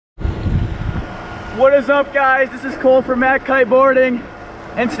What is up, guys? This is Cole from Matt Kiteboarding,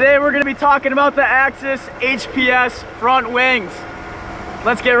 and today we're going to be talking about the Axis HPS front wings.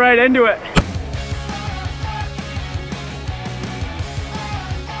 Let's get right into it.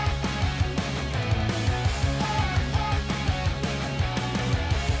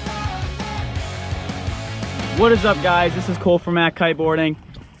 What is up, guys? This is Cole from Matt Kiteboarding,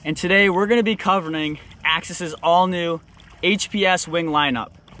 and today we're going to be covering Axis's all-new HPS wing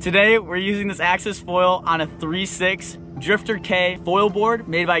lineup. Today we're using this Axis foil on a 3.6 Drifter K foil board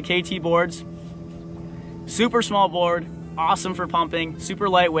made by KT Boards. Super small board, awesome for pumping, super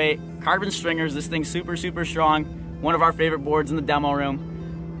lightweight, carbon stringers. This thing's super strong. One of our favorite boards in the demo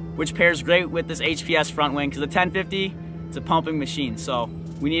room, which pairs great with this HPS front wing because the 1050, it's a pumping machine. So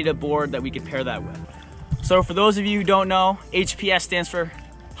we needed a board that we could pair that with. So for those of you who don't know, HPS stands for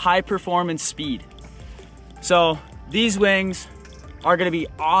High Performance Speed. So these wings are gonna be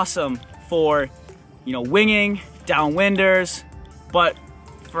awesome for, winging, downwinders, but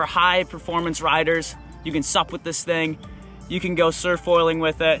for high performance riders, you can sup with this thing, you can go surf foiling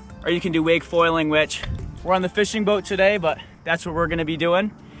with it, or you can do wake foiling, which we're on the fishing boat today, but that's what we're gonna be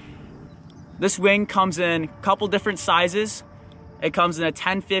doing. This wing comes in a couple different sizes. It comes in a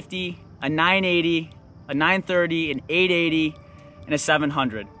 1050, a 980, a 930, an 880, and a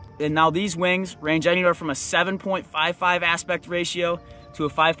 700. And now these wings range anywhere from a 7.55 aspect ratio to a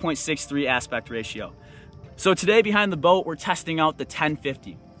 5.63 aspect ratio. So today behind the boat, we're testing out the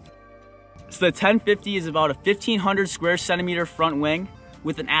 1050. So the 1050 is about a 1,500 square centimeter front wing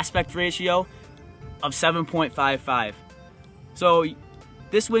with an aspect ratio of 7.55. So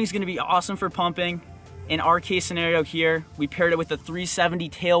this wing's gonna be awesome for pumping. In our case scenario here, we paired it with a 370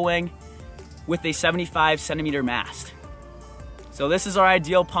 tail wing with a 75 centimeter mast. So this is our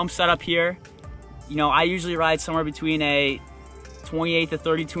ideal pump setup here. I usually ride somewhere between a 28 to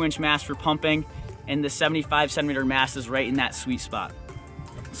 32 inch mast for pumping, and the 75 centimeter mast is right in that sweet spot.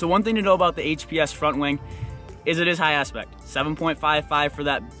 So one thing to know about the HPS front wing is it is high aspect. 7.55 for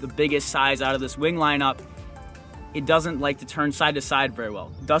the biggest size out of this wing lineup. It doesn't like to turn side to side very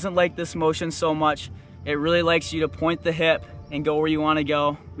well. It doesn't like this motion so much. It really likes you to point the hip and go where you want to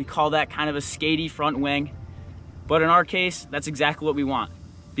go. We call that kind of a skatey front wing. But in our case, that's exactly what we want.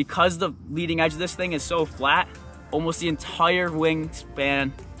 Because the leading edge of this thing is so flat, almost the entire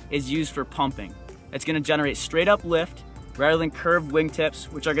wingspan is used for pumping. It's gonna generate straight up lift rather than curved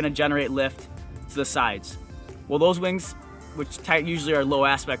wingtips, which are gonna generate lift to the sides. Well, those wings, which usually are low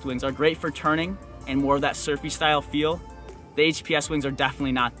aspect wings, are great for turning and more of that surfy style feel. The HPS wings are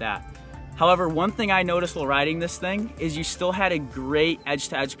definitely not that. However, one thing I noticed while riding this thing is you still had a great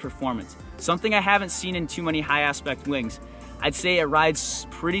edge-to-edge performance. Something I haven't seen in too many high aspect wings. I'd say it rides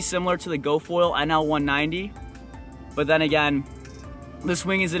pretty similar to the GoFoil NL190, but then again, this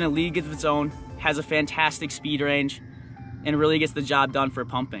wing is in a league of its own, has a fantastic speed range, and really gets the job done for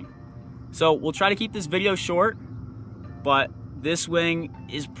pumping. So we'll try to keep this video short, but this wing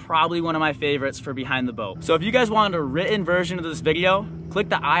is probably one of my favorites for behind the boat. So if you guys wanted a written version of this video, click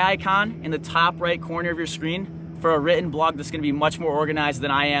the eye icon in the top right corner of your screen for a written blog that's gonna be much more organized than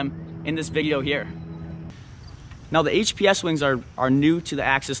I am in this video here. Now the HPS wings are new to the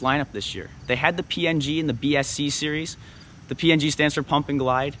Axis lineup this year. They had the PNG and the BSC series. The PNG stands for Pump and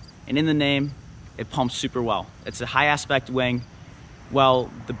Glide, and in the name, it pumps super well. It's a high aspect wing.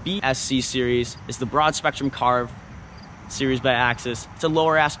 Well, the BSC series is the Broad Spectrum Carve series by Axis. It's a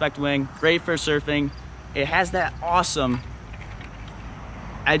lower aspect wing, great for surfing. It has that awesome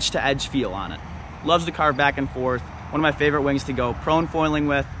edge to edge feel on it. Loves to carve back and forth. One of my favorite wings to go prone foiling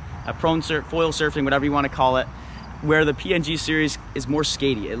with, foil surfing, whatever you want to call it, where the PNG series is more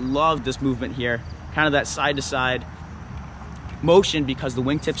skatey. It loved this movement here, kind of that side to side motion. Because the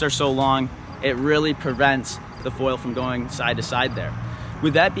wingtips are so long, it really prevents the foil from going side to side there.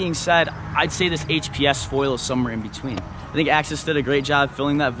 With that being said, I'd say this HPS foil is somewhere in between. I think Axis did a great job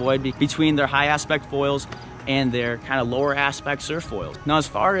filling that void between their high aspect foils and their kind of lower aspect surf foils. Now, as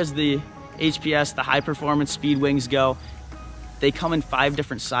far as the HPS, the high performance speed wings go, they come in 5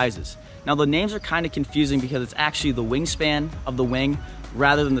 different sizes. Now the names are kind of confusing because it's actually the wingspan of the wing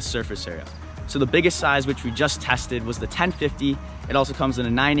rather than the surface area. So the biggest size, which we just tested, was the 1050. It also comes in a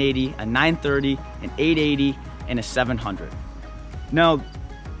 980, a 930, an 880, and a 700. Now,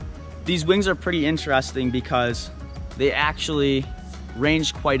 these wings are pretty interesting because they actually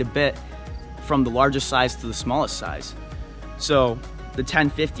range quite a bit from the largest size to the smallest size. So the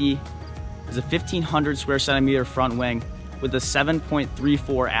 1050 is a 1,500 square centimeter front wing with a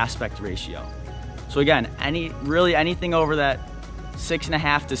 7.34 aspect ratio. So again, really anything over that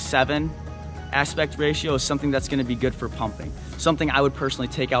 6.5 to 7 aspect ratio is something that's gonna be good for pumping. Something I would personally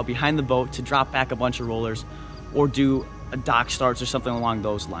take out behind the boat to drop back a bunch of rollers or do a dock starts or something along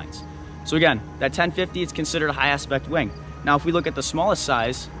those lines. So again, that 1050 is considered a high aspect wing. Now, if we look at the smallest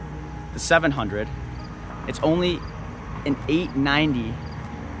size, the 700, it's only an 890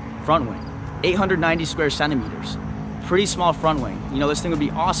 front wing, 890 square centimeters. Pretty small front wing. You know, this thing would be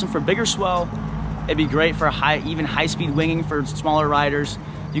awesome for bigger swell. It'd be great for even high-speed winging for smaller riders.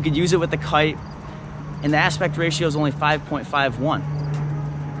 You could use it with the kite, and the aspect ratio is only 5.51.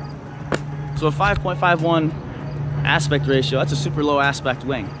 So a 5.51 aspect ratio, that's a super low aspect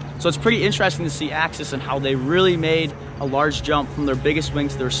wing. So it's pretty interesting to see Axis and how they really made a large jump from their biggest wing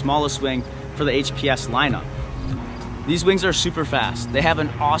to their smallest wing for the HPS lineup. These wings are super fast. They have an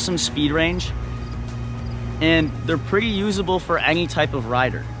awesome speed range, and they're pretty usable for any type of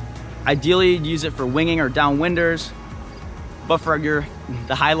rider. Ideally, you'd use it for winging or downwinders, but for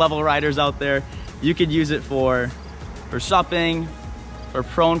the high-level riders out there, you could use it for supping, for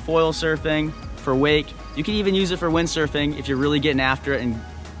prone foil surfing, for wake. You can even use it for windsurfing if you're really getting after it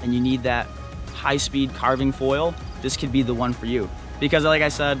and you need that high-speed carving foil. This could be the one for you, because like I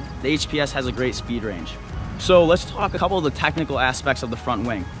said, the HPS has a great speed range. So let's talk a couple of the technical aspects of the front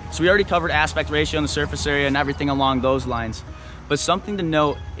wing. So we already covered aspect ratio and the surface area and everything along those lines, but something to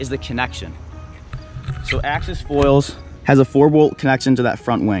note is the connection. So Axis Foils has a 4-bolt connection to that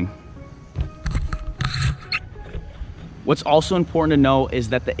front wing. What's also important to know is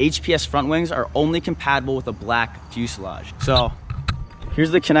that the HPS front wings are only compatible with a black fuselage. So here's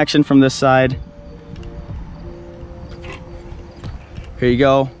the connection from this side. Here you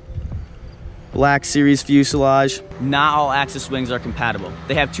go. Black series fuselage. Not all Axis wings are compatible.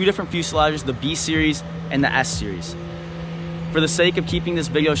 They have two different fuselages, the B series and the S series. For the sake of keeping this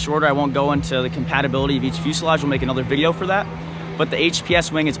video shorter, I won't go into the compatibility of each fuselage. We'll make another video for that. But the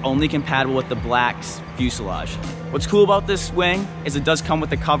HPS wing is only compatible with the black fuselage. What's cool about this wing is it does come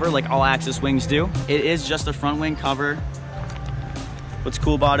with a cover like all Axis wings do. It is just a front wing cover. What's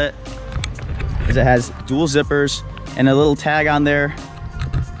cool about it is it has dual zippers and a little tag on there,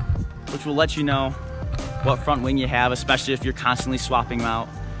 which will let you know what front wing you have, especially if you're constantly swapping them out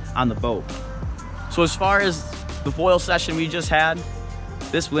on the boat. So as far as the foil session we just had,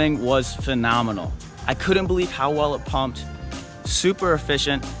 this wing was phenomenal. I couldn't believe how well it pumped, super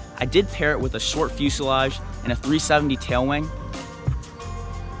efficient. I did pair it with a short fuselage and a 370 tail wing,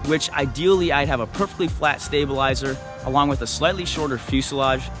 which ideally I'd have a perfectly flat stabilizer along with a slightly shorter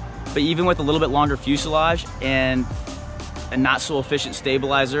fuselage, but even with a little bit longer fuselage and a not so efficient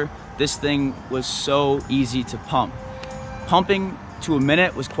stabilizer, this thing was so easy to pump. Pumping to a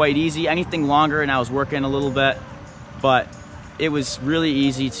minute was quite easy. Anything longer and I was working a little bit, but it was really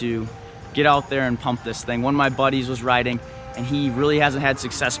easy to get out there and pump this thing. One of my buddies was riding and he really hasn't had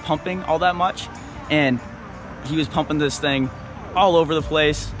success pumping all that much, and he was pumping this thing all over the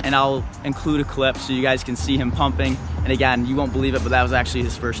place, and I'll include a clip so you guys can see him pumping. And again, you won't believe it, but that was actually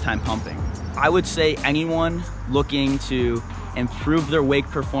his first time pumping. I would say anyone looking to improve their wake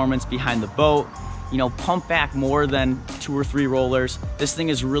performance behind the boat, you know, pump back more than 2 or 3 rollers. This thing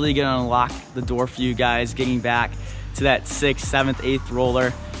is really gonna unlock the door for you guys, getting back to that 6th, 7th, 8th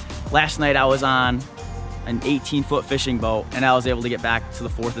roller. Last night I was on an 18-foot fishing boat and I was able to get back to the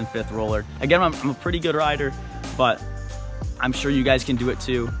 4th and 5th roller. Again, I'm a pretty good rider, but I'm sure you guys can do it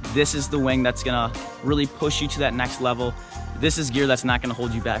too. This is the wing that's gonna really push you to that next level. This is gear that's not gonna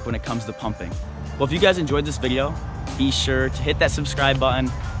hold you back when it comes to pumping. Well, if you guys enjoyed this video, be sure to hit that subscribe button,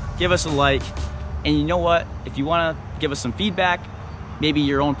 give us a like, and you know what? If you wanna give us some feedback, maybe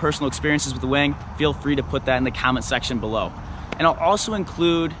your own personal experiences with the wing, feel free to put that in the comment section below. And I'll also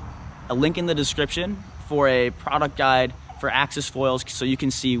include a link in the description for a product guide for Axis foils so you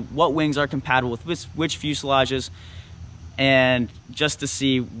can see what wings are compatible with which fuselages, and just to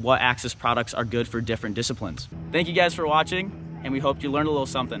see what Axis products are good for different disciplines. Thank you guys for watching, and we hope you learned a little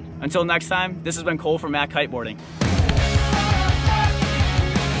something. Until next time, this has been Cole from Matt Kiteboarding.